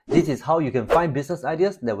This is how you can find business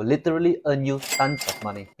ideas that will literally earn you tons of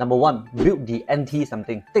money. Number 1, build the anti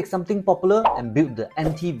something. Take something popular and build the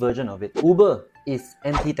anti version of it. Uber is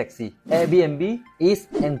anti-taxi. Airbnb is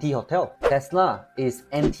anti-hotel. Tesla is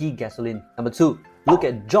anti-gasoline. Number 2, look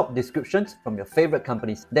at job descriptions from your favorite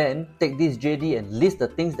companies. Then take this JD and list the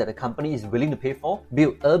things that a company is willing to pay for.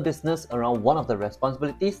 Build a business around one of the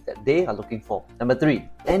responsibilities that they are looking for. Number 3,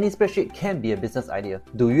 any spreadsheet can be a business idea.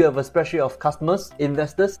 Do you have a spreadsheet of customers,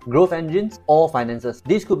 investors, growth engines, or finances?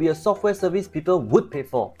 This could be a software service people would pay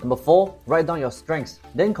for. Number 4, write down your strengths.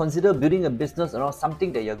 Then consider building a business around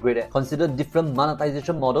something that you're great at. Consider different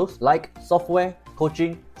monetization models like software,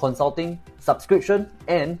 coaching, consulting, subscription,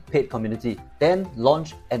 and paid community. Then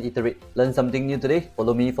launch and iterate. Learn something new today.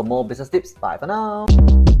 Follow me for more business tips. Bye for now.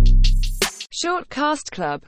 Shortcast Club.